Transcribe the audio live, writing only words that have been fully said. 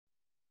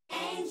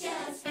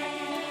Angel's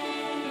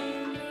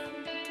friend.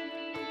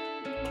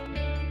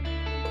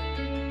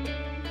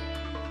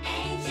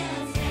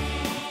 Angel's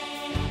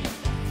friend.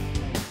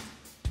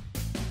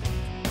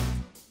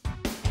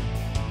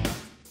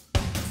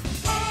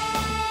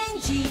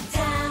 Angie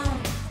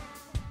Town.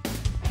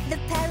 The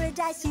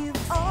paradise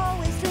you've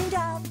always dreamed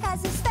of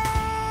has a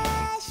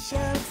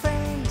special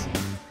friend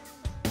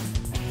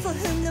for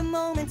whom the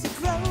moment to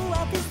grow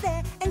up is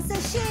there, and so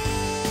she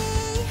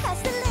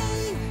has to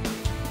leave.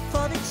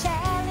 For the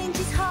challenge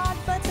is hard,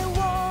 but the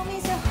warm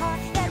is her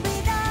heart. That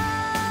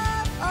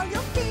without all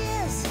your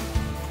fears,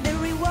 the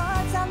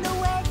rewards on the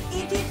way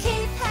if you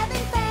keep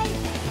having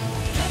faith.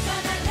 You're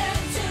gonna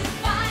learn to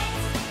fight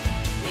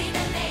with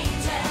an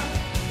angel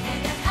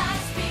and an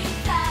high-speed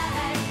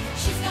flight.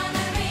 She's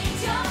gonna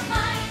read your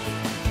mind,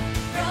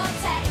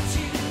 protect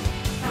you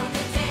from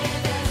the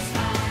devil's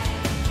fight.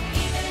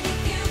 Even if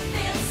you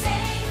feel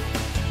safe,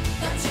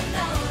 don't you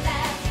know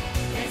that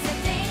there's a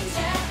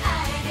danger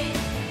hiding?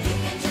 You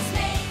can just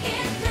make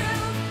it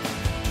through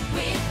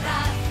with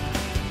love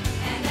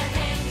and an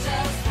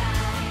angel's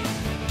light.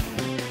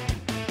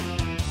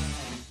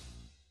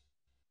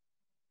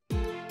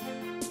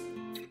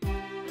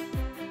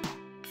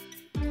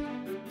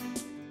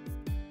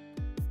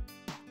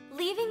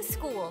 Leaving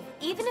school,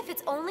 even if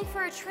it's only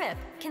for a trip,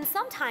 can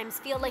sometimes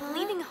feel like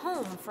leaving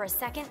home for a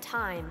second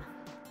time.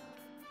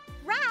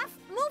 Raph,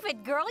 move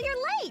it, girl,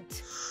 you're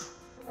late.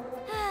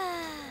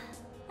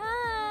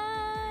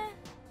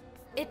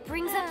 It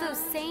brings up those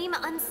same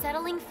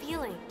unsettling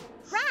feelings.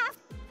 Raph?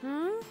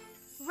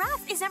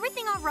 Raph, is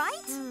everything all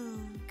right?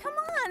 Come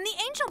on, the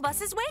angel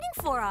bus is waiting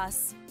for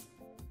us.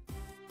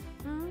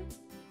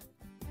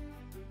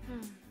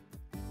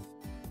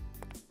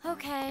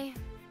 Okay.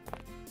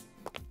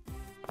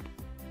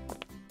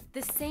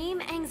 The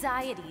same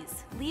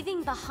anxieties,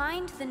 leaving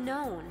behind the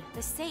known,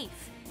 the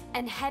safe,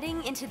 and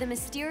heading into the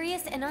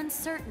mysterious and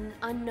uncertain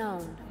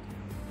unknown.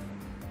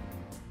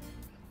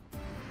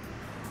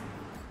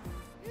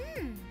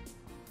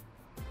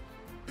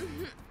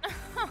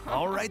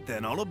 All right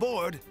then, all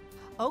aboard.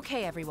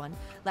 Okay, everyone,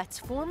 let's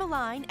form a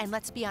line and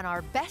let's be on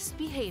our best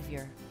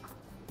behavior.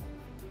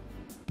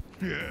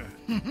 Yeah.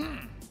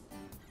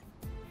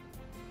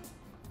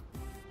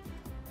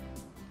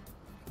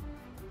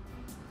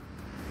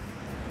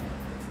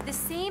 The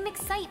same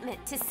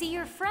excitement to see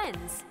your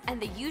friends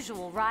and the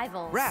usual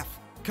rivals. Raph,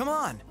 come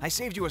on. I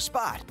saved you a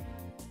spot.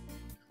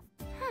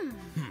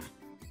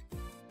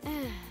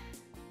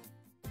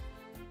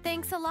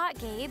 Thanks a lot,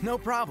 Gabe. No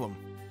problem.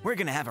 We're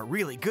gonna have a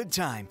really good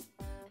time.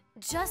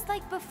 Just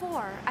like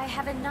before, I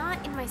have a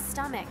knot in my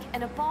stomach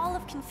and a ball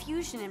of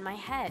confusion in my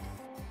head.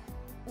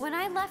 When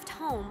I left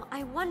home,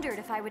 I wondered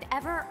if I would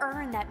ever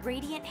earn that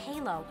radiant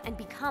halo and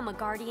become a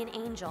guardian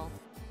angel.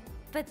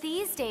 But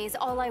these days,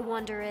 all I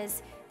wonder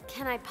is,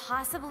 can I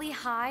possibly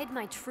hide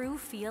my true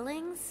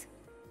feelings?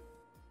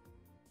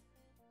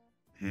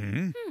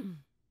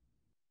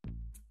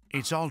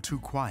 It's all too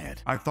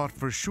quiet. I thought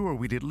for sure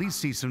we'd at least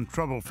see some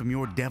trouble from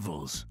your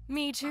devils.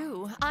 Me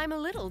too. I'm a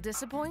little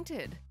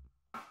disappointed.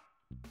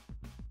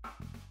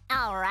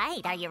 All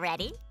right, are you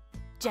ready?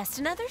 Just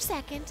another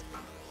second.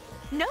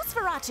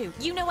 Nosferatu,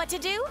 you know what to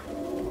do?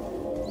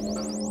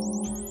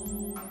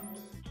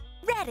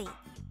 Ready.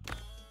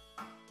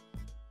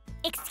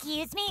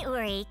 Excuse me,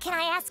 Uri, can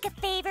I ask a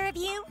favor of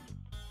you?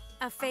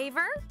 A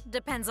favor?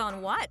 Depends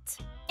on what.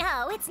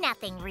 Oh, it's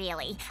nothing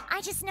really.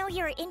 I just know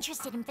you're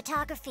interested in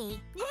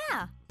photography.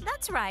 Yeah,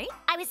 that's right.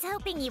 I was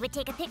hoping you would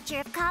take a picture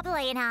of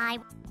Kabale and I.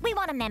 We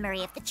want a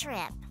memory of the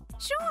trip.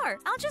 Sure,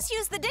 I'll just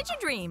use the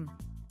DigiDream.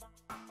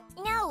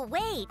 No,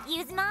 wait,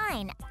 use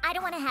mine. I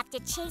don't want to have to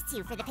chase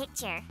you for the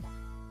picture.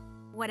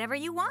 Whatever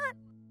you want.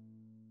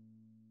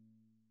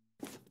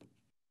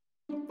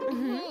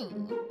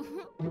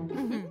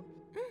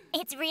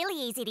 It's really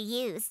easy to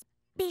use.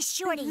 Be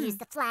sure to use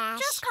the flash.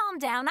 Just calm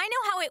down, I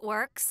know how it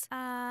works.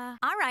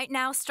 All right,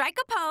 now strike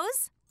a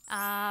pose.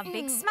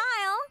 Big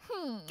smile.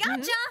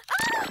 Gotcha!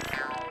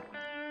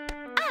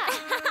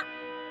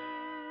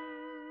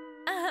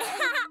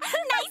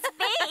 Nice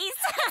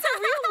face! It's a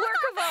real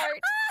work of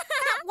art.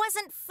 That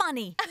wasn't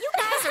funny. You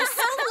guys are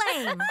so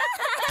lame.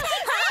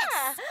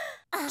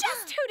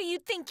 Just who do you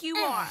think you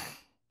are?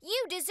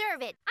 You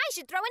deserve it. I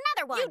should throw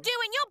another one. You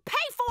do, and you'll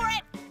pay for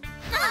it.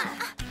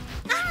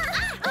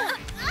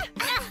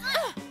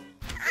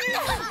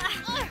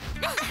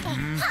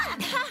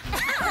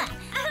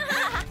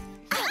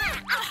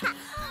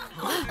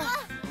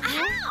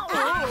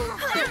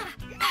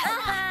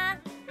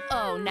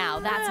 Oh, now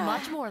that's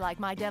much more like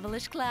my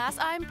devilish class.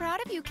 I'm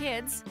proud of you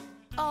kids.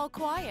 All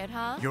quiet,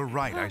 huh? You're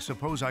right. I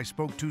suppose I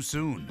spoke too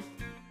soon.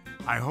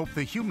 I hope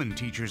the human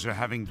teachers are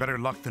having better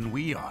luck than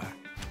we are.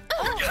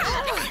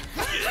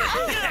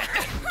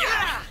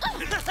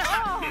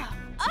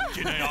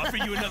 Can I offer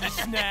you another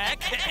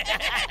snack?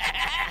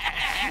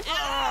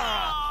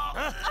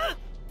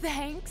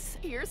 Thanks.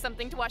 Here's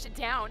something to wash it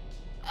down.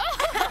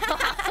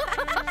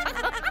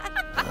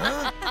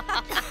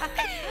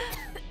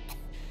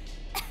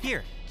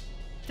 Here,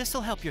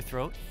 this'll help your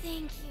throat.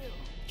 Thank you.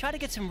 Try to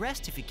get some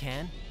rest if you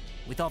can.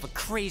 With all the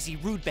crazy,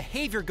 rude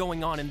behavior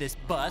going on in this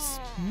bus.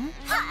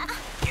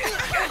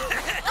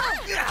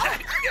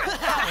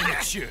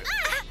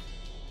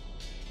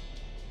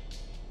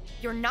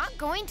 You're not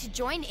going to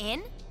join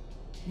in?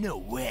 No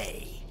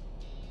way.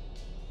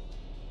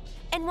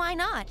 And why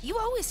not? You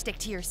always stick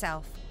to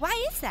yourself. Why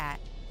is that?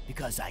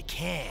 Because I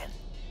can.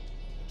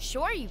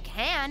 Sure you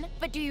can,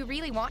 but do you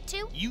really want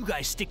to? You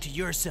guys stick to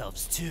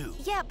yourselves, too.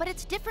 Yeah, but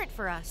it's different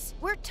for us.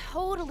 We're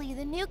totally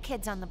the new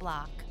kids on the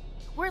block.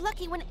 We're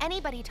lucky when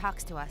anybody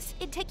talks to us.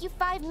 It'd take you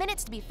 5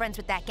 minutes to be friends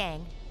with that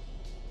gang.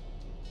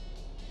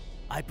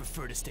 I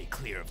prefer to stay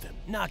clear of them.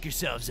 Knock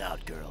yourselves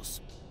out,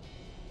 girls.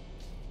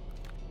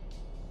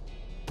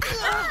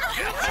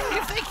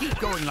 If they keep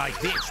going like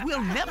this,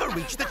 we'll never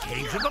reach the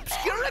Caves of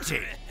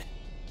Obscurity.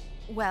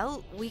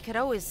 Well, we could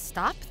always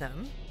stop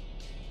them.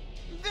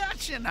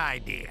 That's an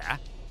idea.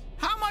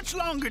 How much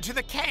longer to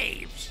the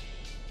caves?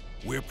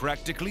 We're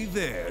practically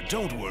there,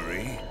 don't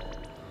worry.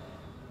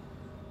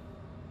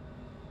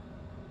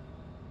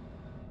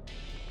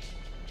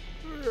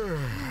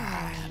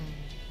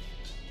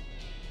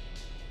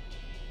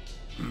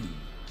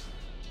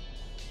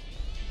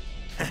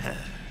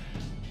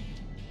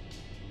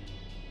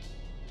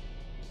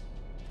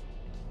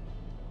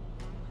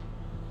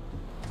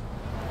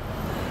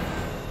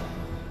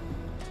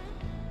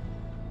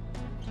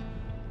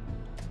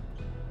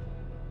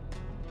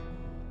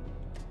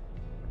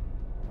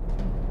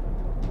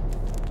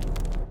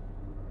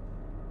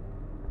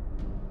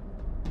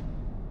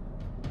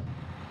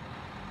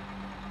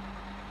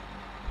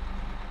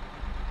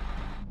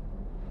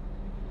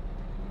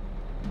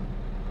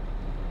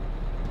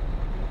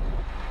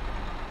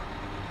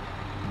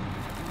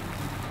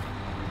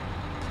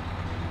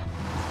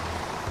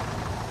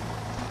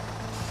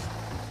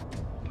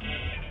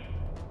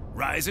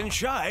 Rise and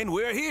shine,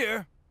 we're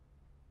here.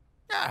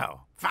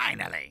 Oh,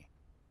 finally.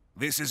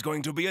 This is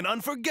going to be an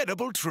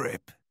unforgettable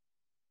trip.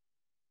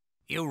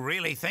 You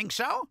really think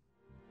so?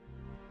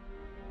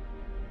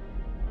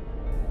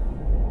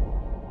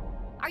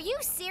 Are you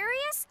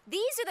serious?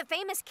 These are the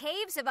famous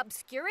Caves of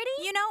Obscurity?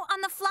 You know,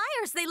 on the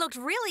flyers, they looked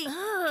really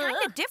kind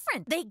of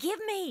different. They give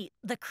me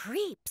the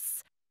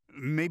creeps.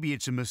 Maybe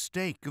it's a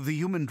mistake. The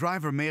human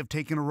driver may have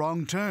taken a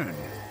wrong turn.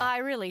 I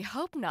really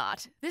hope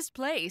not. This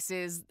place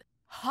is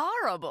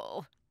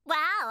horrible.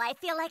 Wow, I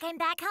feel like I'm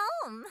back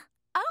home.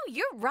 Oh,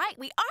 you're right.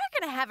 We are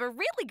going to have a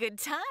really good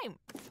time.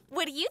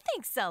 What do you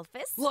think,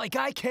 Sulfus? Like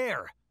I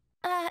care.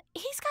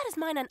 He's got his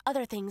mind on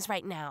other things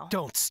right now.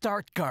 Don't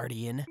start,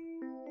 Guardian.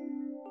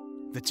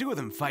 The two of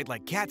them fight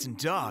like cats and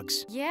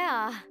dogs.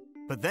 Yeah.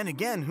 But then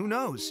again, who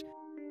knows?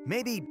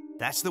 Maybe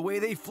that's the way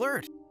they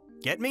flirt.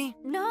 Get me?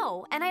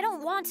 No, and I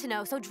don't want to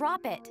know, so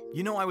drop it.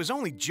 You know, I was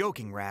only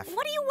joking, Raph.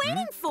 What are you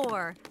waiting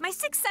for? My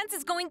sixth sense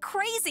is going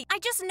crazy. I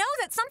just know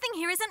that something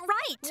here isn't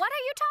right. What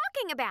are you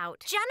talking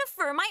about?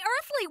 Jennifer, my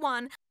earthly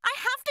one. I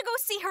have to go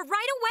see her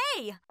right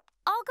away.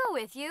 I'll go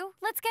with you.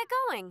 Let's get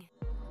going.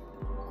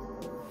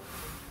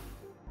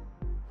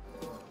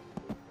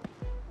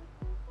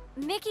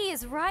 Miki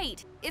is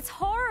right. It's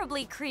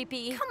horribly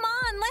creepy. Come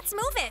on, let's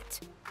move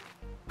it.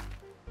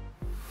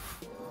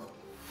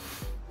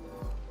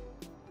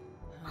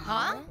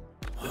 Huh?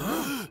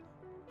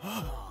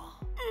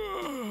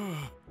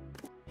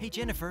 Hey,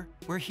 Jennifer,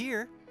 we're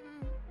here.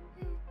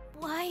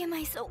 Why am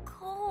I so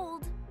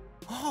cold?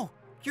 Oh,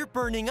 you're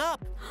burning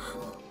up.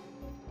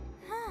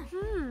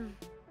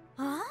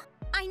 Huh?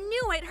 I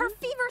knew it. Her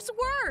fever's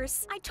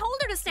worse. I told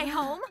her to stay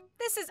home.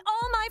 This is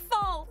all my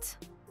fault.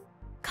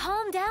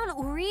 Calm down,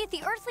 Uri.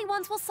 The Earthly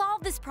Ones will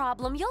solve this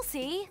problem. You'll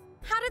see.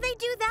 How do they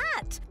do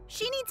that?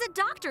 She needs a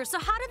doctor, so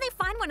how do they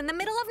find one in the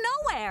middle of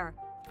nowhere?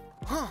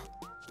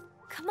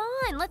 Come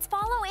on, let's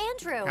follow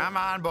Andrew. Come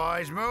on,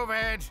 boys, move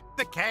it.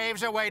 The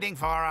caves are waiting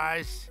for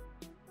us.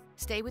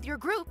 Stay with your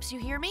groups, you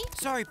hear me?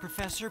 Sorry,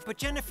 Professor, but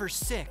Jennifer's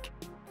sick.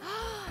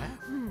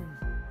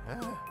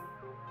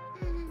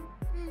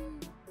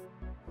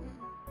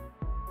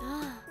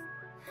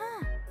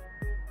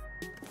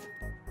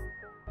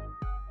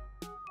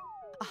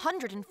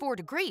 104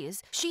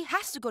 degrees. She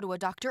has to go to a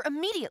doctor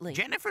immediately.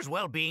 Jennifer's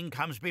well-being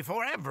comes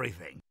before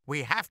everything.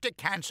 We have to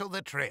cancel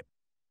the trip.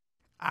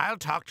 I'll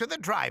talk to the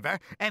driver,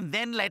 and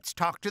then let's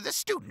talk to the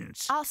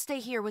students. I'll stay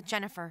here with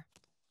Jennifer.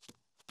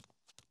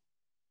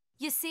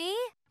 You see?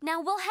 Now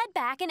we'll head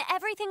back and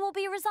everything will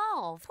be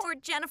resolved. Poor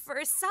Jennifer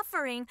is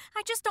suffering.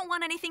 I just don't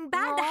want anything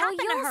bad to happen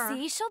to her.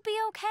 You'll see. She'll be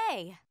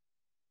okay.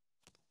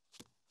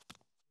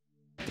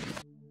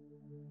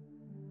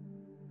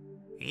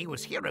 He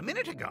was here a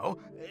minute ago.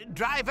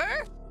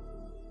 Driver?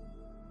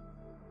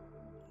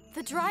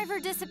 The driver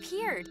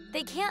disappeared.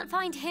 They can't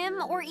find him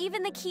or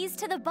even the keys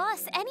to the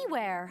bus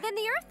anywhere. Then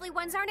the Earthly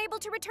Ones aren't able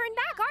to return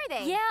back, are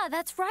they? Yeah,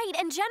 that's right.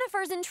 And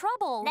Jennifer's in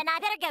trouble. Then I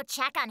better go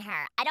check on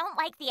her. I don't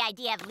like the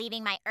idea of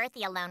leaving my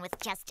Earthy alone with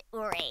just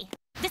Uri.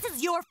 This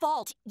is your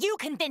fault. You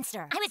convinced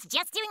her. I was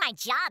just doing my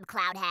job,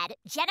 Cloudhead.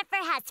 Jennifer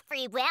has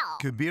free will.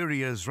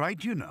 Kabiria's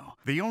right, you know.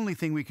 The only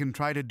thing we can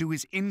try to do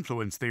is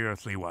influence the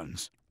Earthly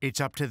Ones. It's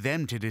up to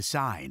them to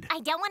decide. I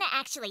don't want to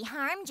actually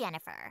harm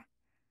Jennifer.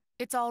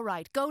 It's all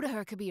right. Go to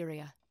her,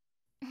 Cabiria.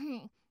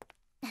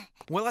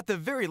 Well, at the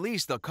very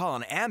least, they'll call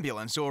an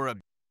ambulance or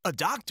a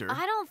doctor.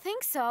 I don't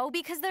think so,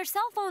 because their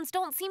cell phones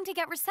don't seem to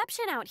get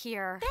reception out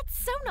here. That's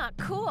so not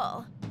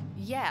cool.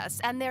 Yes,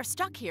 and they're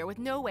stuck here with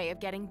no way of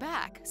getting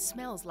back.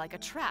 Smells like a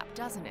trap,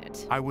 doesn't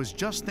it? I was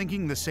just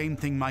thinking the same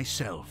thing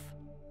myself.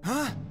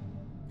 Huh?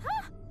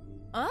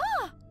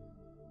 Ah!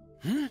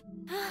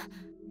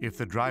 If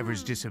the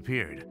drivers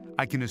disappeared,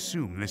 I can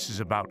assume this is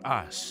about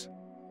us.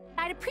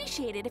 I'd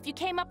appreciate it if you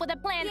came up with a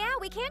plan. Yeah,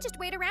 we can't just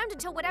wait around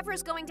until whatever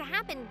is going to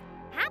happen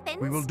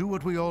happens. We will do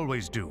what we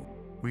always do.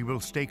 We will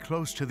stay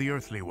close to the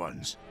earthly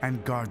ones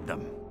and guard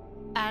them.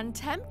 And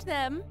tempt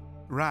them.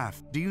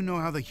 Raph, do you know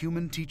how the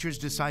human teachers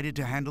decided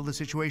to handle the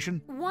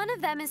situation? One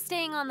of them is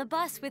staying on the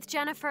bus with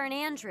Jennifer and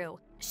Andrew.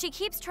 She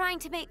keeps trying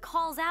to make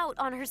calls out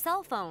on her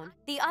cell phone.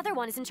 The other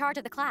one is in charge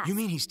of the class. You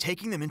mean he's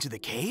taking them into the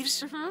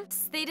caves?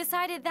 Mm-hmm. They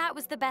decided that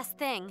was the best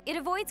thing. It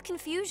avoids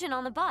confusion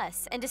on the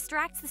bus and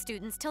distracts the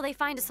students till they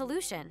find a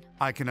solution.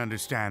 I can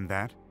understand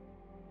that.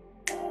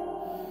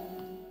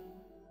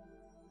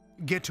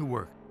 Get to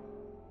work.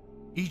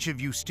 Each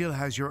of you still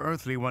has your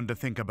earthly one to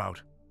think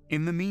about.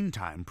 In the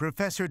meantime,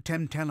 Professor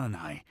Temtel and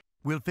I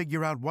will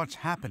figure out what's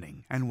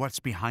happening and what's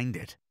behind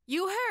it.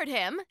 You heard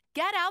him.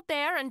 Get out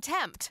there and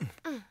tempt.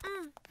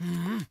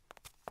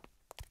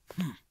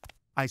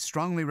 I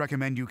strongly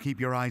recommend you keep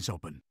your eyes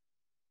open.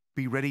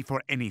 Be ready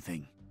for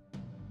anything.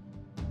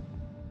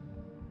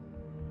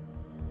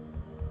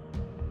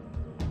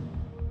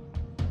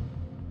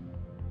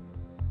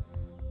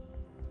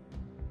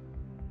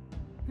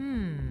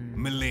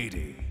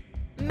 Milady.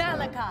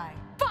 Malachi,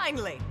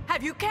 finally!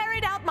 Have you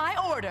carried out my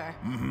order?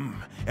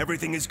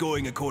 Everything is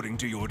going according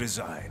to your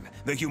design.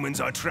 The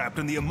humans are trapped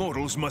and the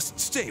immortals must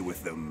stay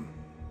with them.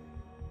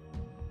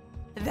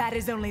 That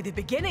is only the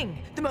beginning.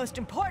 The most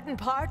important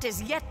part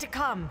is yet to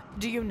come.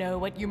 Do you know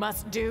what you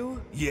must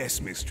do?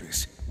 Yes,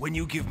 mistress. When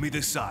you give me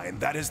the sign,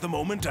 that is the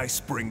moment I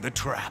spring the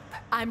trap.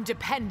 I'm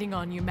depending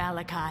on you,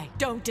 Malachi.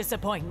 Don't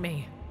disappoint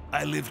me.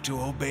 I live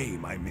to obey,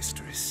 my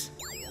mistress.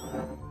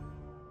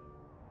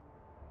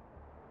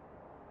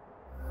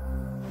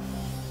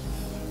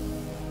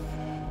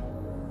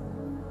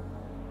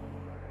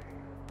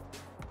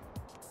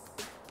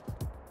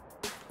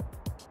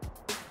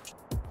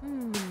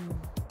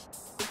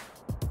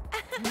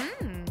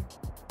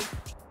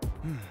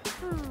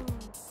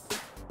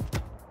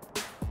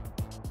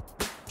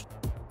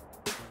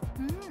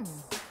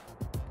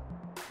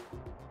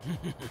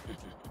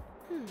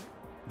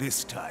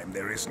 This time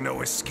there is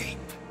no escape.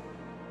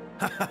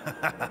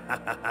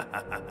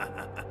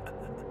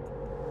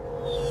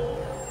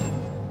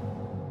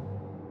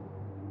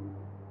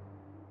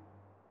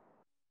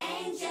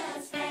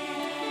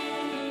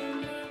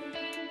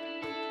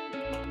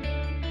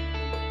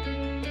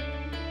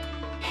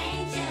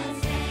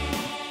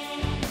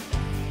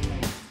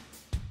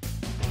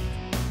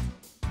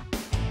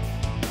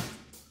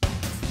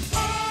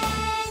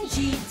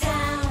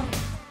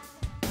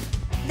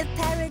 The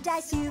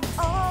paradise you've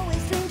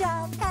always dreamed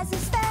of has a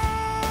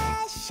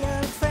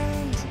special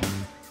friend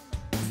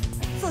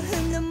for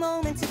whom the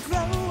moment